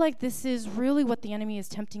feel like this is really what the enemy is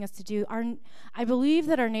tempting us to do. I believe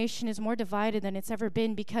that our nation is more divided than it's ever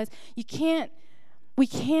been because we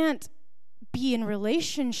can't be in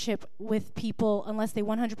relationship with people unless they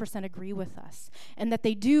 100% agree with us and that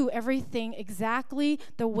they do everything exactly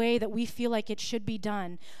the way that we feel like it should be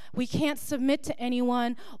done. We can't submit to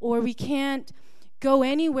anyone or we can't go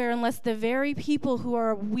anywhere unless the very people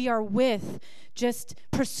we are with just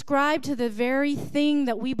prescribe to the very thing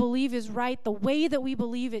that we believe is right, the way that we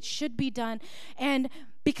believe it should be done. And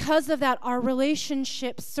because of that, our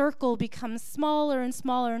relationship circle becomes smaller and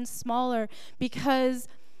smaller and smaller because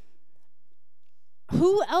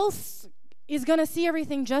who else is going to see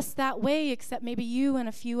everything just that way except maybe you and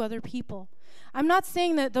a few other people? I'm not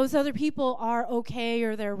saying that those other people are okay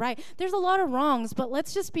or they're right. There's a lot of wrongs, but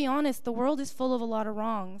let's just be honest. The world is full of a lot of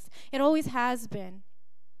wrongs. It always has been.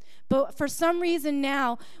 But for some reason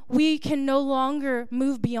now, we can no longer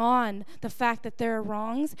move beyond the fact that there are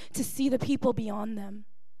wrongs to see the people beyond them.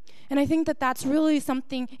 And I think that that's really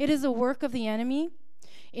something, it is a work of the enemy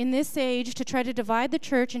in this age to try to divide the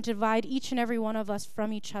church and to divide each and every one of us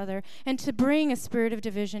from each other and to bring a spirit of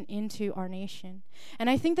division into our nation. And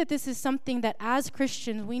I think that this is something that as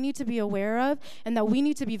Christians we need to be aware of and that we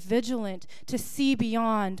need to be vigilant to see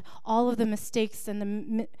beyond all of the mistakes and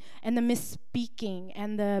the misspeaking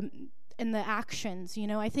and the actions. You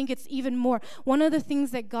know, I think it's even more. One of the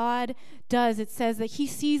things that God does, it says that he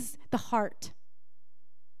sees the heart.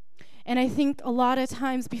 And I think a lot of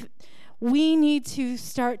times we need to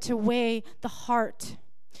start to weigh the heart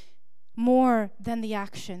more than the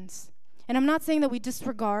actions. And I'm not saying that we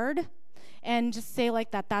disregard and just say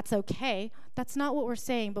like that, that's okay. That's not what we're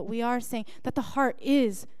saying, but we are saying that the heart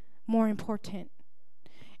is more important.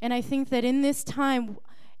 And I think that in this time,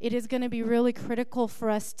 it is going to be really critical for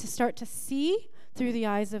us to start to see through the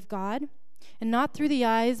eyes of God and not through the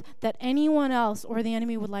eyes that anyone else or the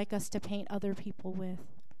enemy would like us to paint other people with.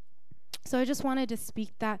 So I just wanted to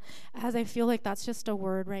speak that as I feel like that's just a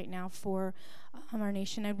word right now for our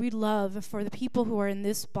nation. And we'd love for the people who are in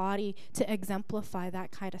this body to exemplify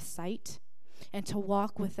that kind of sight and to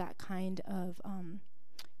walk with that kind of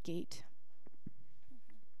gait.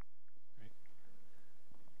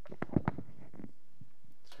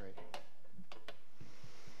 That's great.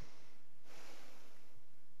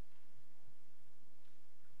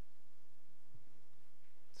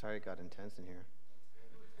 Sorry it got intense in here.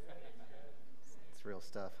 It's real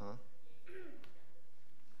stuff, huh?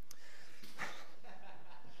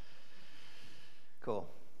 Cool.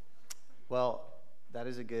 Well, that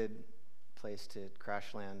is a good place to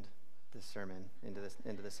crash land this sermon into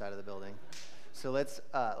this side of the building. So let's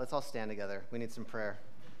all stand together. We need some prayer.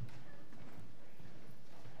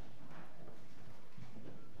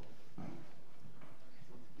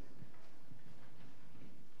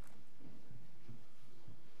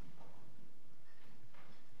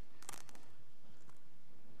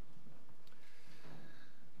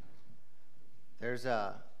 There's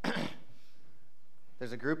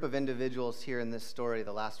a group of individuals here in this story,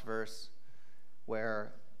 the last verse,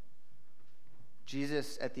 where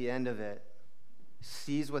Jesus, at the end of it,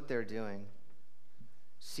 sees what they're doing,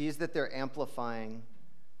 sees that they're amplifying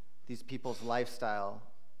these people's lifestyle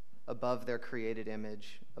above their created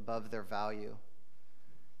image, above their value.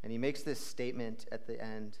 And he makes this statement at the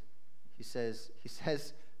end. He says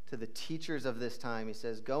to the teachers of this time, he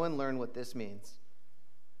says, "Go and learn what this means.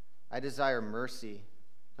 I desire mercy,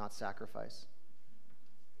 not sacrifice."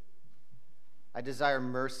 I desire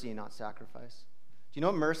mercy, not sacrifice. Do you know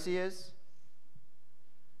what mercy is?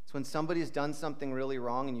 It's when somebody's done something really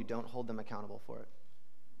wrong and you don't hold them accountable for it.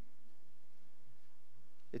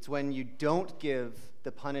 It's when you don't give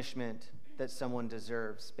the punishment that someone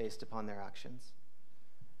deserves based upon their actions.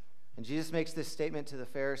 And Jesus makes this statement to the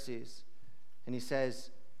Pharisees, and he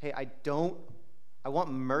says, hey, I want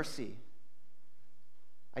mercy.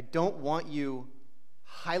 I don't want you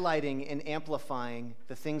highlighting and amplifying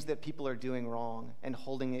the things that people are doing wrong and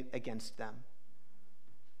holding it against them.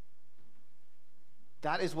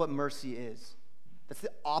 That is what mercy is. That's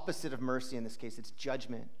the opposite of mercy in this case. It's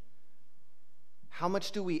judgment. How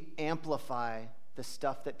much do we amplify the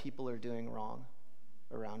stuff that people are doing wrong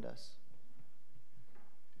around us?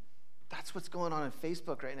 That's what's going on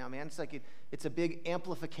Facebook right now, man. It's like it's a big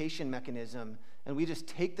amplification mechanism, and we just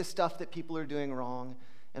take the stuff that people are doing wrong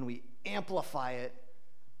and we amplify it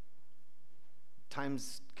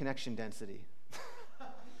times connection density,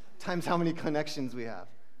 times how many connections we have.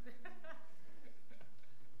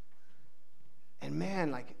 And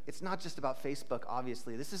man, like, it's not just about Facebook,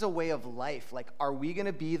 obviously. This is a way of life. Like, are we going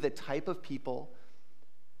to be the type of people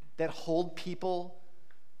that hold people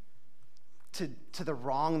to the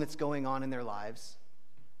wrong that's going on in their lives?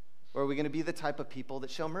 Or are we going to be the type of people that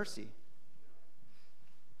show mercy?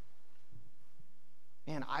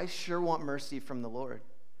 Man, I sure want mercy from the Lord.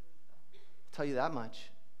 I'll tell you that much.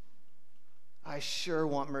 I sure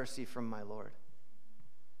want mercy from my Lord.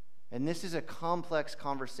 And this is a complex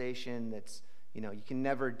conversation that's, you can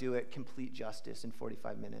never do it complete justice in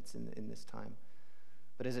 45 minutes in this time.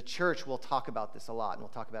 But as a church, we'll talk about this a lot, and we'll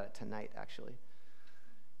talk about it tonight, actually,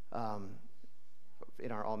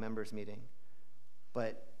 in our all-members meeting.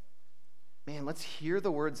 But, man, let's hear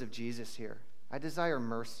the words of Jesus here. I desire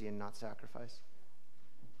mercy and not sacrifice.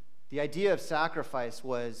 The idea of sacrifice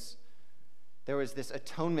was there was this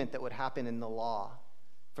atonement that would happen in the law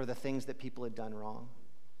for the things that people had done wrong.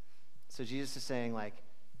 So Jesus is saying, like,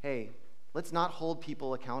 hey, let's not hold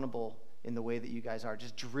people accountable in the way that you guys are,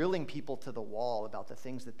 just drilling people to the wall about the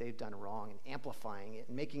things that they've done wrong and amplifying it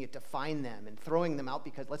and making it define them and throwing them out,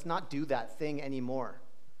 because let's not do that thing anymore.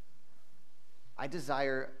 I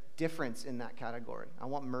desire difference in that category. I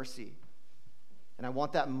want mercy. And I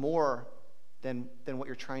want that more than what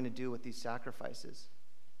you're trying to do with these sacrifices.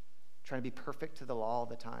 Trying to be perfect to the law all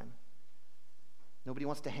the time. Nobody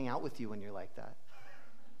wants to hang out with you when you're like that.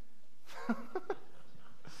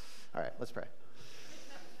 All right, let's pray.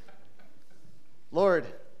 Lord,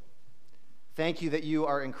 thank you that you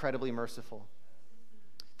are incredibly merciful.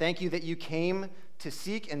 Thank you that you came to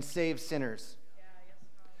seek and save sinners.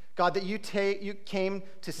 God, that you came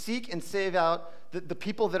to seek and save out the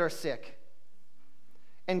people that are sick.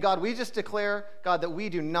 And God, we just declare, God, that we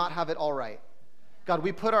do not have it all right. God,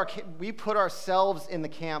 we put ourselves in the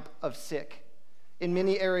camp of sick in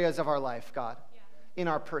many areas of our life, God. In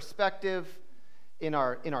our perspective, in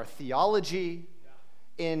our theology,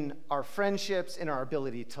 in our friendships, in our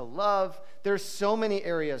ability to love. There's so many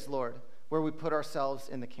areas, Lord, where we put ourselves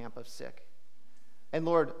in the camp of sick. And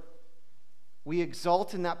Lord, we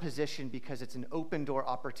exalt in that position because it's an open door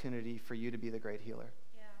opportunity for you to be the great healer.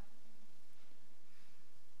 Yeah.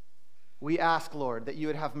 We ask, Lord, that you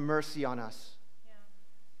would have mercy on us. Yeah.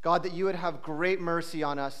 God, that you would have great mercy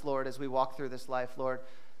on us, Lord, as we walk through this life, Lord.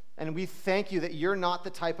 And we thank you that you're not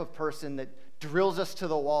the type of person that drills us to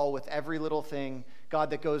the wall with every little thing,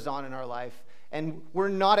 God, that goes on in our life. And we're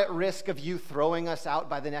not at risk of you throwing us out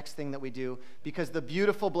by the next thing that we do, because the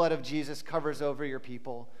beautiful blood of Jesus covers over your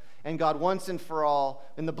people. And God, once and for all,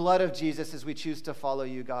 in the blood of Jesus, as we choose to follow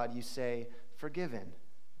you, God, you say, forgiven.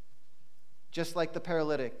 Just like the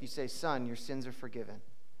paralytic, you say, son, your sins are forgiven.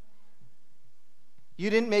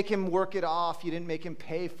 You didn't make him work it off. You didn't make him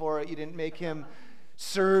pay for it. You didn't make him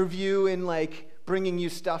serve you in bringing you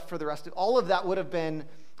stuff for the rest of it. All of that would have been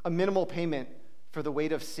a minimal payment for the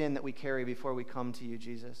weight of sin that we carry before we come to you,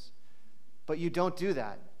 Jesus. But you don't do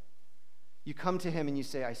that. You come to him and you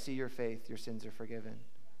say, I see your faith. Your sins are forgiven.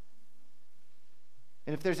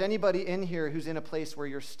 And if there's anybody in here who's in a place where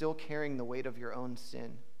you're still carrying the weight of your own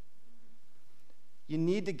sin, you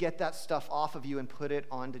need to get that stuff off of you and put it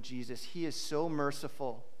onto Jesus. He is so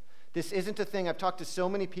merciful. This isn't a thing. I've talked to so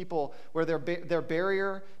many people where their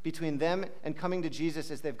barrier between them and coming to Jesus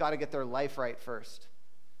is they've got to get their life right first.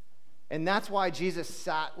 And that's why Jesus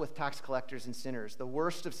sat with tax collectors and sinners, the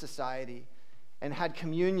worst of society, and had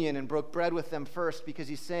communion and broke bread with them first, because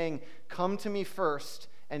he's saying, come to me first,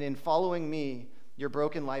 and in following me, your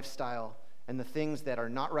broken lifestyle and the things that are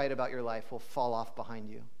not right about your life will fall off behind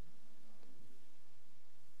you.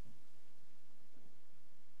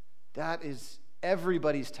 That is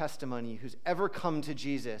everybody's testimony who's ever come to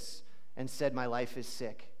Jesus and said, my life is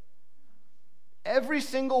sick. Every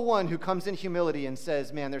single one who comes in humility and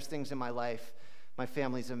says, man, there's things in my life. My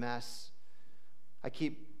family's a mess. I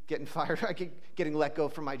keep getting fired. I keep getting let go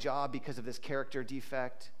from my job because of this character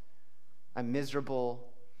defect. I'm miserable.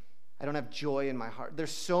 I don't have joy in my heart.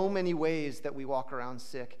 There's so many ways that we walk around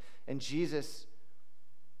sick. And Jesus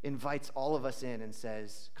invites all of us in and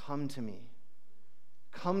says, come to me.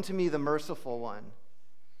 Come to me, the merciful one.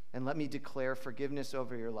 And let me declare forgiveness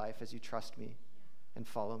over your life as you trust me and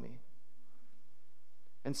follow me.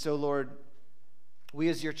 And so, Lord, we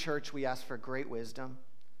as your church, we ask for great wisdom.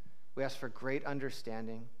 We ask for great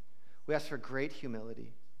understanding. We ask for great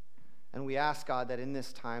humility. And we ask, God, that in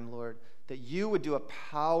this time, Lord, that you would do a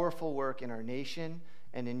powerful work in our nation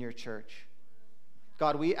and in your church.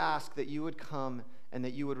 God, we ask that you would come and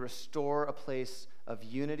that you would restore a place of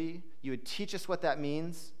unity. You would teach us what that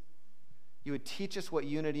means. You would teach us what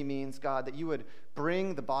unity means, God, that you would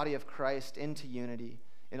bring the body of Christ into unity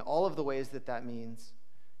in all of the ways that that means,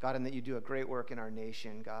 God, and that you do a great work in our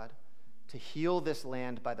nation, God, to heal this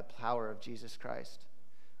land by the power of Jesus Christ.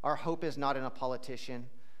 Our hope is not in a politician.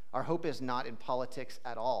 Our hope is not in politics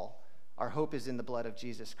at all. Our hope is in the blood of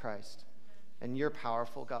Jesus Christ. And you're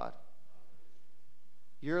powerful, God.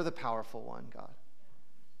 You're the powerful one, God.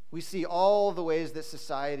 We see all the ways that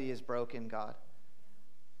society is broken, God.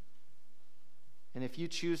 And if you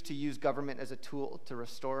choose to use government as a tool to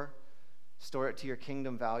restore it to your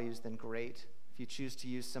kingdom values, then great. If you choose to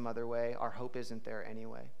use some other way, our hope isn't there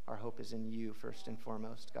anyway. Our hope is in you first and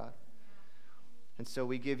foremost, God. And so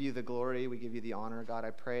we give you the glory, we give you the honor, God.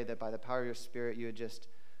 I pray that by the power of your Spirit, you would just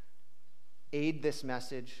aid this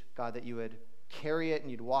message, God, that you would carry it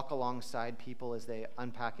and you'd walk alongside people as they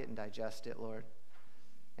unpack it and digest it, Lord.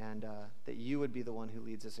 And that you would be the one who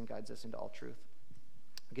leads us and guides us into all truth.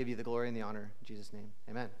 I give you the glory and the honor in Jesus' name.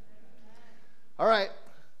 Amen. All right.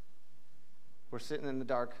 We're sitting in the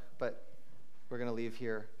dark, but we're going to leave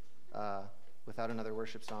here without another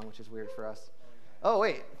worship song, which is weird for us. Oh,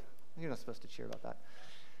 wait. You're not supposed to cheer about that.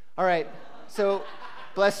 All right. So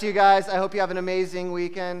bless you guys. I hope you have an amazing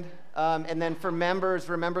weekend. And then for members,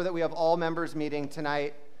 remember that we have all members meeting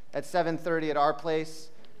tonight at 7:30 at our place.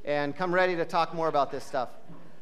 And come ready to talk more about this stuff.